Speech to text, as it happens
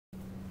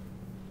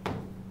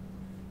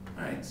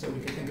All right, so we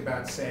could think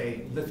about,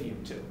 say,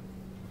 lithium too.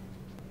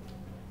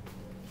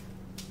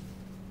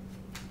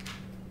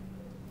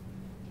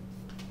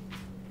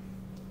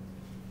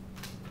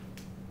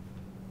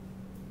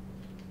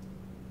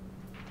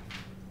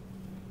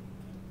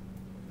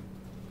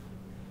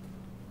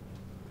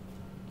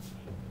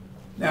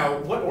 Now,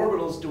 what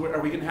orbitals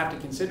are we going to have to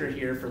consider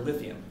here for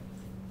lithium?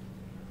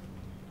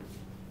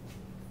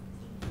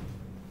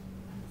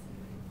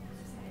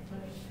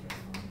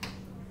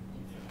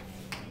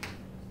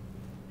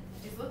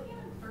 Is lithium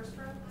in the first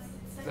row?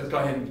 Let's go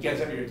ahead and you guys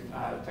have your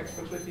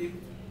textbooks with you,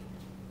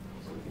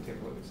 so we can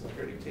take a look at some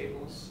periodic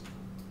tables.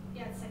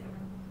 Yeah, it's second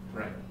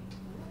row. Right.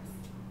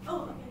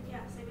 Oh, okay, yeah,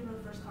 second row,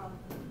 first column.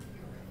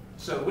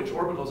 So which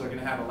orbitals are going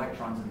to have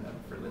electrons in them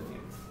for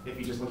lithium, if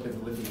you just looked at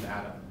the lithium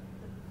atom?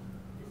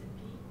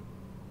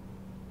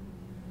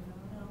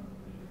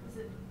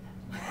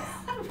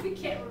 We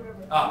can't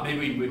remember. Oh,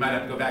 maybe we might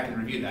have to go back and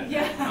review that.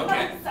 Yeah.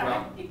 Okay. Sorry.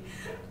 Well.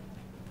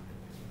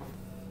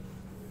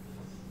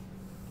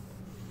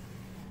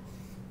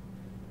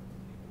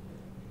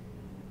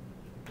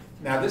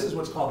 Now this is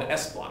what's called the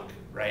S block,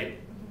 right?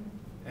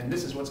 And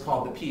this is what's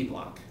called the P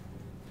block.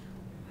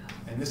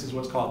 And this is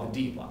what's called the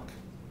D block.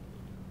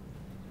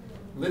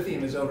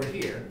 Lithium is over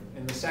here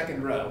in the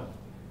second row.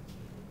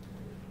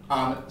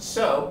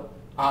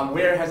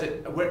 Where is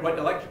it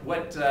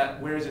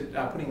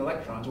putting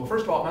electrons? Well,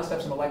 first of all, it must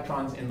have some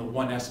electrons in the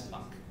 1s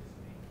block.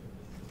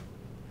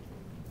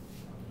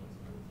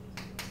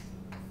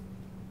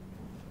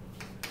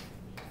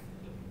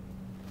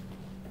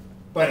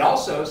 But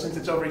also, since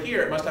it's over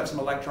here, it must have some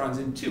electrons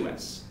in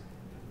 2s.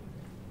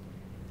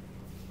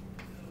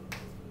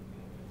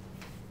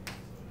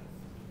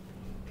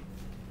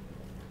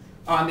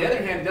 On the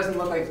other hand, it doesn't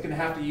look like it's going to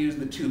have to use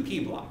the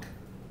 2p block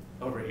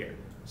over here.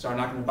 So I'm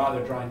not going to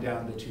bother drawing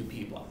down the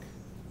 2p block.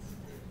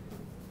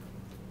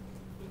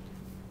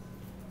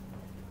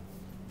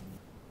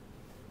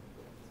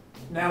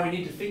 Now we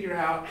need to figure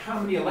out how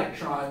many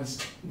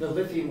electrons the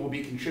lithium will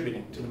be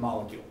contributing to the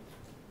molecule.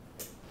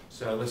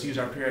 So let's use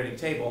our periodic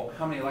table.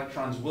 How many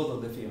electrons will the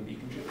lithium be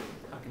contributing?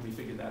 How can we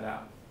figure that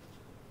out?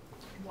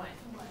 One,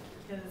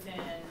 because it's in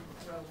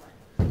row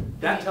one.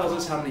 That tells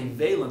us how many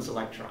valence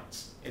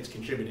electrons it's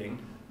contributing.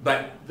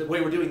 But the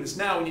way we're doing this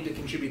now, we need to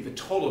contribute the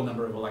total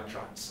number of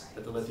electrons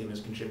that the lithium is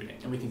contributing.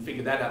 And we can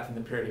figure that out from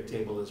the periodic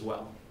table as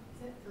well.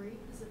 Is it 3?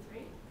 Is it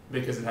 3?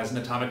 Because it has an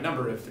atomic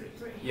number of 3.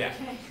 3. Yeah.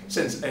 Okay.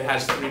 Since it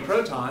has 3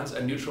 protons,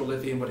 a neutral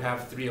lithium would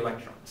have 3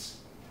 electrons.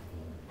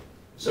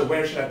 So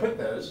where should I put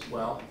those?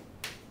 Well,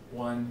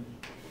 1,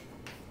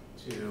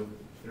 2,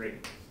 3.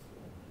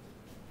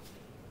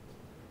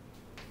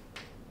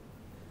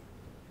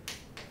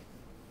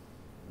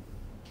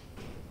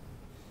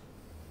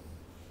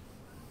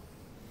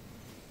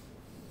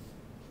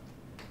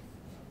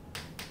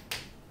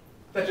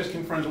 That just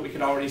confirms what we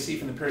could already see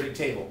from the periodic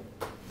table.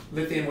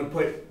 Lithium would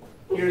put,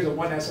 here's a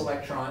 1s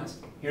electron,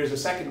 here's a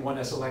second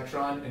 1s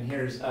electron, and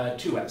here's a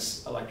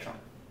 2s electron.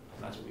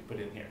 And that's what we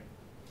put in here.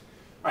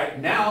 All right,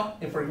 now,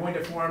 if we're going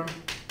to form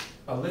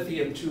a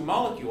lithium-2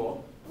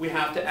 molecule, we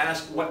have to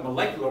ask what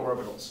molecular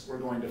orbitals we're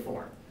going to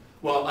form.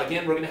 Well,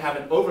 again, we're going to have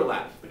an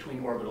overlap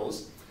between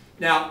orbitals.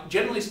 Now,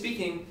 generally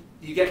speaking,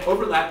 you get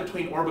overlap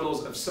between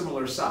orbitals of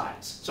similar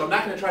size. So I'm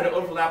not going to try to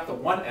overlap the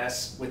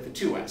 1s with the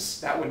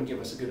 2s. That wouldn't give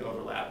us a good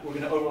overlap. We're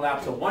going to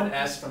overlap the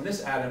 1s from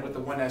this atom with the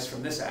 1s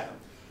from this atom.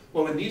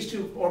 Well, when these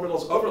two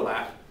orbitals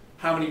overlap,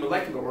 how many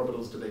molecular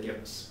orbitals do they give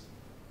us?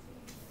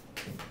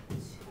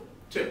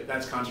 2.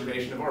 That's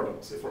conservation of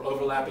orbitals. If we're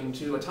overlapping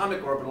 2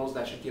 atomic orbitals,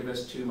 that should give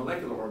us 2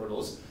 molecular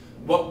orbitals.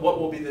 What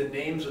will be the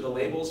names or the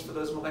labels for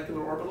those molecular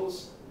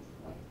orbitals?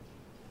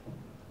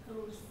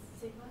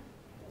 Sigma.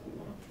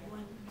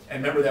 1.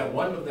 And remember that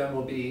one of them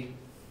will be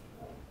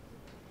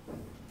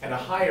at a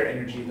higher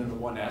energy than the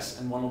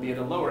 1s, and one will be at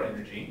a lower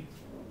energy.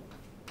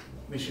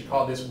 We should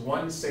call this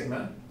 1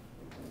 sigma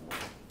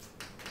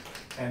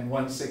and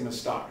 1 sigma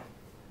star.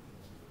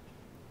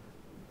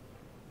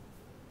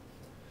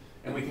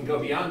 And we can go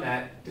beyond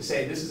that to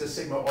say this is a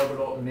sigma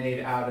orbital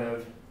made out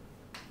of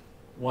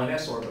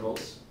 1s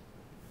orbitals,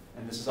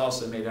 and this is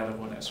also made out of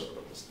 1s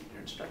orbitals. Did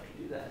your instructor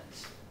do that?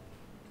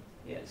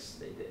 Yes,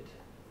 they did.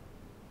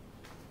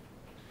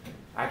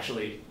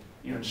 Actually,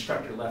 your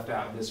instructor left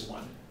out this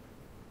one.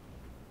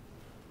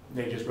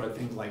 They just wrote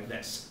things like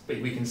this.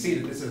 But we can see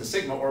that this is a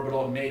sigma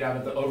orbital made out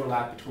of the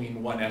overlap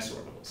between 1s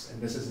orbitals.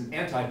 And this is an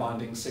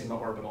antibonding sigma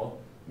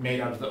orbital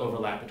made out of the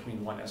overlap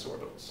between 1s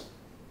orbitals.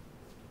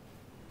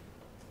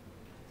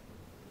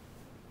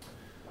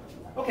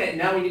 Okay,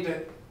 now we need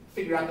to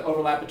figure out the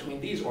overlap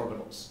between these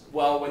orbitals.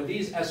 Well, when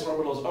these s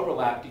orbitals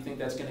overlap, do you think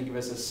that's going to give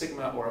us a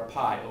sigma or a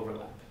pi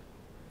overlap?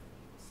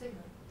 Sigma.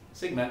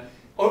 Sigma.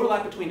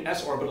 Overlap between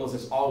s orbitals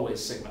is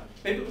always sigma.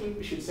 Maybe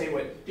we should say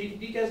what, do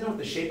you guys know what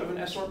the shape of an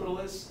s orbital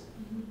is?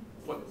 Mm-hmm.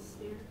 What?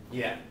 Sphere.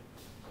 Yeah.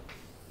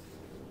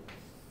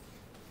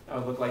 That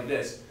would look like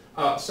this.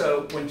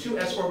 So when 2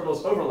 s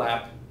orbitals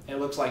overlap, it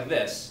looks like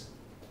this.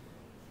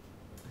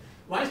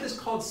 Why is this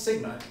called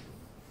sigma?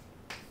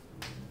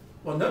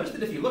 Well, notice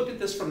that if you looked at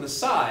this from the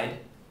side,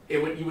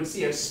 you would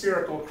see a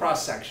spherical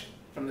cross-section.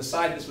 From the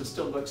side, this would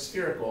still look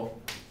spherical.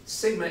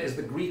 Sigma is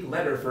the Greek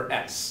letter for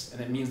S,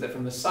 and it means that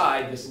from the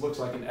side, this looks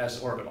like an S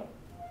orbital.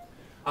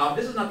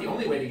 This is not the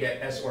only way to get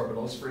S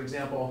orbitals. For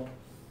example,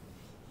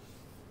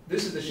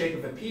 this is the shape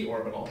of a p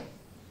orbital.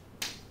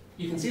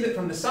 You can see that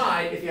from the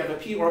side, if you have a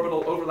p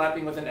orbital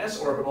overlapping with an s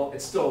orbital,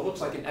 it still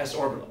looks like an s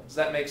orbital. Does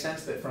that make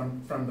sense? That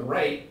from the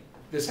right,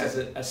 this has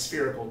a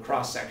spherical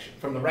cross-section.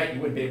 From the right, you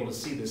wouldn't be able to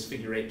see this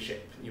figure 8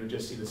 shape. You would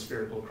just see the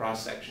spherical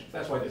cross-section.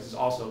 That's why this is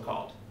also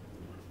called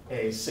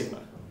a sigma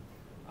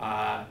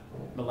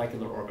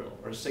molecular orbital,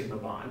 or sigma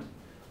bond.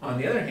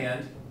 On the other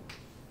hand,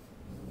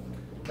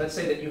 let's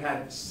say that you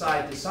had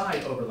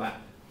side-to-side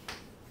overlap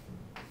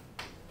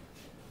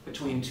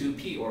between two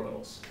p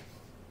orbitals.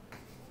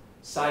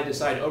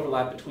 Side-to-side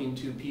overlap between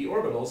two p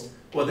orbitals,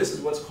 well, this is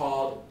what's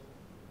called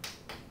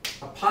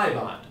a pi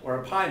bond,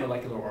 or a pi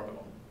molecular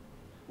orbital.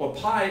 Well,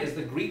 pi is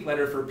the Greek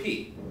letter for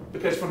p,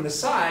 because from the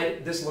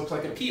side, this looks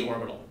like a p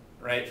orbital,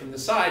 right? From the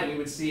side, we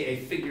would see a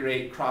figure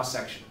 8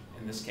 cross-section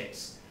in this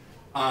case.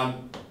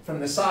 From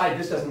the side,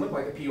 this doesn't look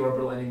like a p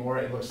orbital anymore,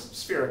 it looks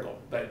spherical,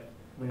 but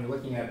when you're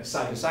looking at a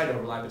side-to-side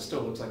overlap, it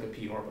still looks like a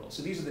p orbital.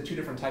 So these are the two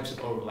different types of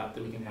overlap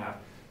that we can have.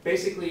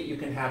 Basically, you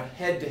can have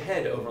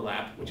head-to-head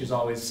overlap, which is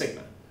always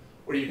sigma,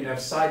 or you can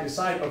have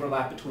side-to-side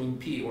overlap between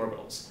p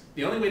orbitals.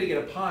 The only way to get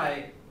a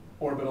pi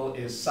orbital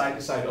is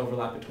side-to-side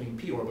overlap between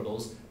p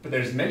orbitals, but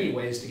there's many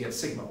ways to get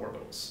sigma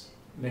orbitals,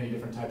 many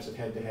different types of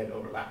head-to-head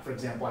overlap. For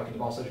example, I could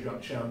have also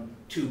shown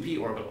two p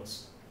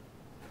orbitals.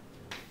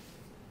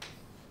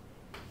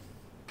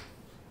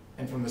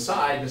 And from the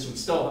side, this would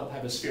still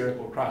have a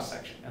spherical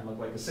cross-section and look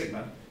like a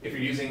sigma. If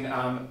you're using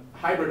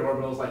hybrid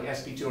orbitals like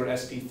sp2 or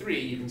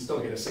sp3, you can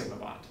still get a sigma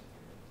bond,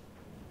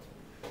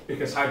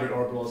 because hybrid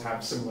orbitals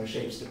have similar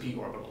shapes to p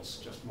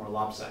orbitals, just more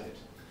lopsided.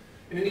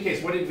 In any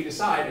case, what did we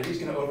decide? Are these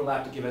going to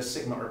overlap to give us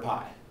sigma or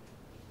pi?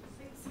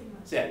 Sigma.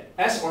 So yeah,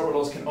 s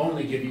orbitals can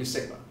only give you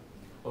sigma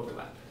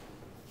overlap.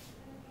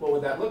 What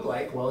would that look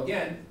like? Well,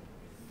 again,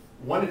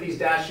 one of these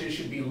dashes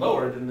should be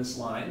lower than this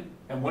line,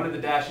 and one of the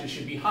dashes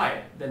should be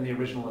higher than the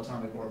original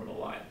atomic orbital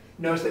line.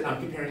 Notice that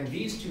I'm comparing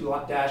these two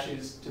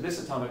dashes to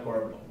this atomic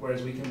orbital,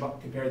 whereas we can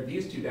compare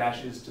these two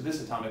dashes to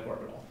this atomic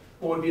orbital.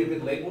 What would be a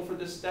good label for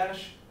this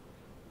dash?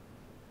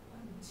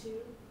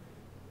 2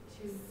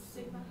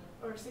 sigma,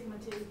 or sigma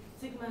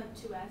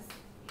 2s.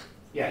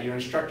 Yeah, your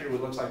instructor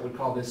would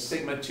call this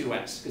sigma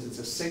 2s, because it's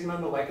a sigma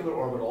molecular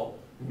orbital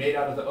made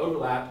out of the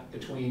overlap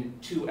between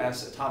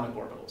 2s atomic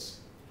orbitals.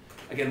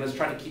 Again, let's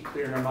try to keep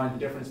clear in our mind the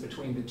difference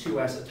between the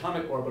 2s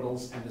atomic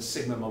orbitals and the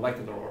sigma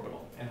molecular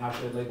orbital. And how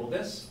should I label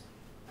this?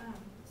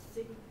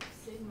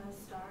 Sigma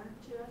star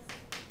 2s.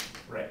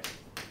 Right.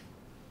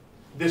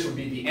 This would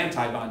be the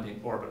antibonding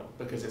orbital,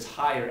 because it's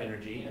higher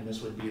energy, and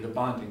this would be the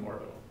bonding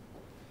orbital.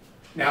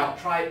 Now,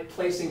 try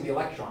placing the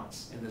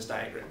electrons in this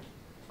diagram.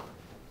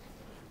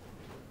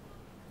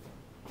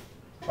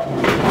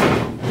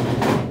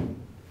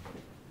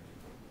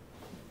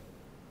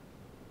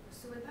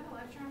 So would that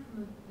electron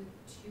from the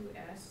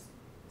 2s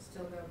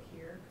still go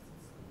here?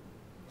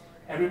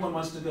 Everyone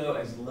wants to go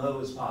as low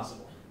as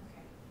possible.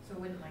 Okay, so it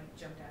wouldn't like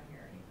jump down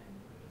here or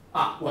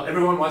anything? Well,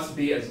 everyone wants to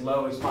be as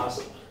low as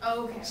possible.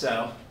 Oh, okay.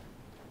 So,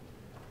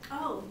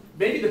 Oh.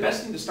 maybe the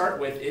best thing to start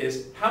with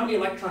is, how many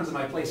electrons am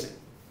I placing?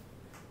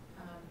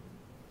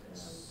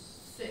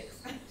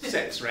 6.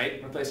 6,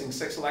 right? We're placing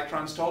 6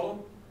 electrons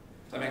total.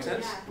 Does that make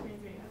sense? Yeah, 3,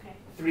 okay.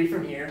 3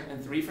 from here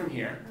and 3 from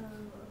here.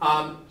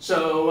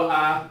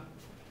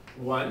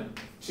 1,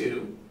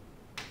 2,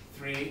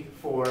 3,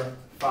 4,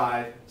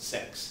 5,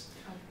 6.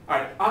 All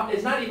right.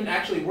 It's not even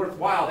actually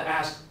worthwhile to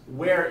ask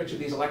where each of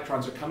these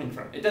electrons are coming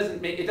from.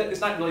 It's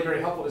not really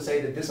very helpful to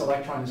say that this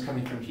electron is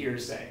coming from here,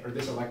 say, or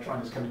this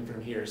electron is coming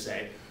from here,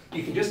 say.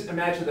 You can just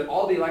imagine that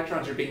all the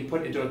electrons are being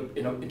put into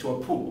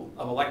a pool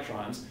of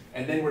electrons,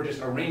 and then we're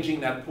just arranging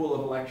that pool of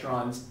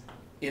electrons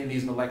in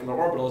these molecular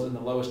orbitals in the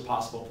lowest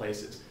possible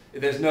places.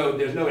 There's no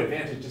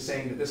advantage to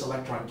saying that this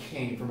electron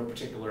came from a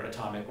particular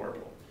atomic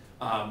orbital.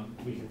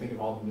 We can think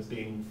of all of them as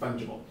being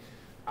fungible.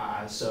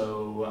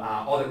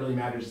 All that really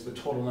matters is the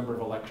total number of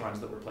electrons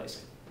that we're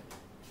placing.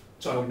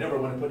 So I would never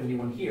want to put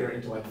anyone here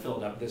until I've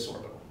filled up this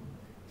orbital.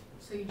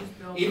 So you just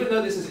build. Even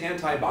though this is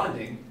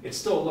anti-bonding, it's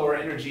still lower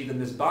energy than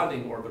this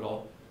bonding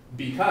orbital,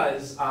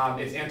 because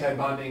it's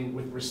anti-bonding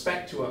with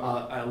respect to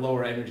a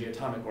lower energy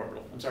atomic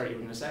orbital. I'm sorry, you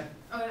were going to say?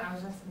 Oh, no, I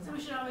was just. So we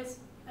should always,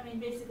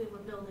 basically we're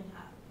building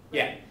up.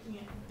 Yeah.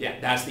 Yeah,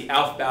 that's the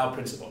Aufbau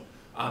principle.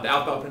 The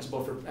Aufbau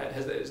principle for,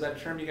 is that a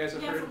term you guys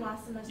have heard? Yeah, from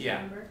last semester, Yeah.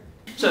 remember?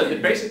 So the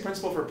basic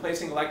principle for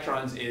placing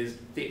electrons is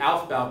the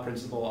Aufbau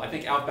principle. I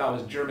think Aufbau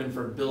is German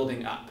for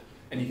building up.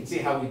 And you can see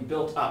how we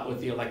built up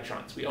with the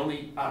electrons. We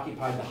only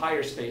occupied the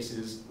higher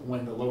spaces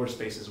when the lower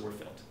spaces were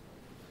filled.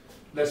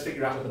 Let's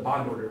figure out what the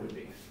bond order would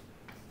be.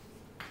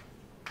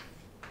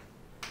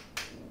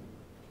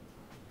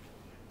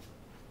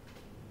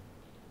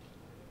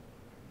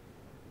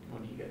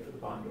 What do you get for the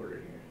bond order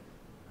here?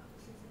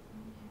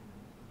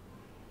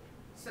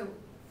 So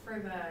for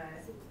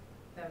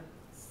the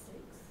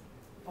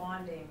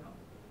bonding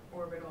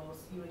orbitals,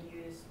 you would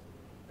use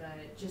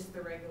just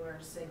the regular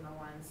sigma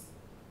ones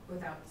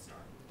without the star.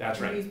 That's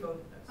You right. Use both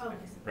of those. Okay.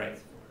 Right.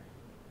 So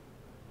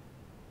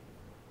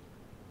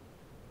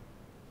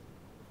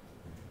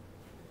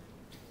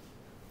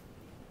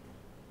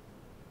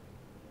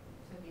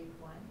it'd be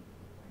 1,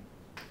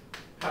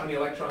 How many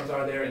electrons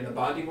are there in the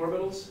bonding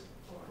orbitals?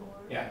 4.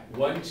 Yeah,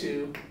 1,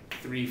 2,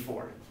 3,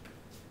 4.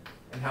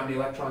 And how many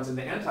electrons in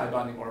the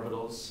antibonding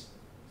orbitals?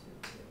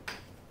 2, 2.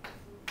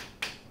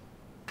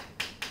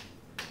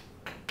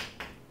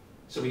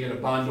 So we get a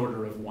bond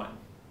order of 1.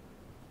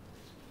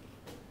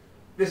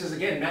 This is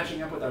again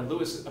matching up with our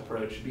Lewis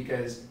approach,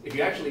 because if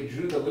you actually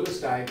drew the Lewis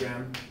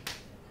diagram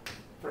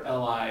for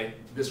Li,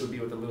 this would be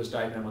what the Lewis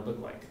diagram would look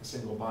like, a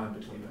single bond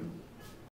between them.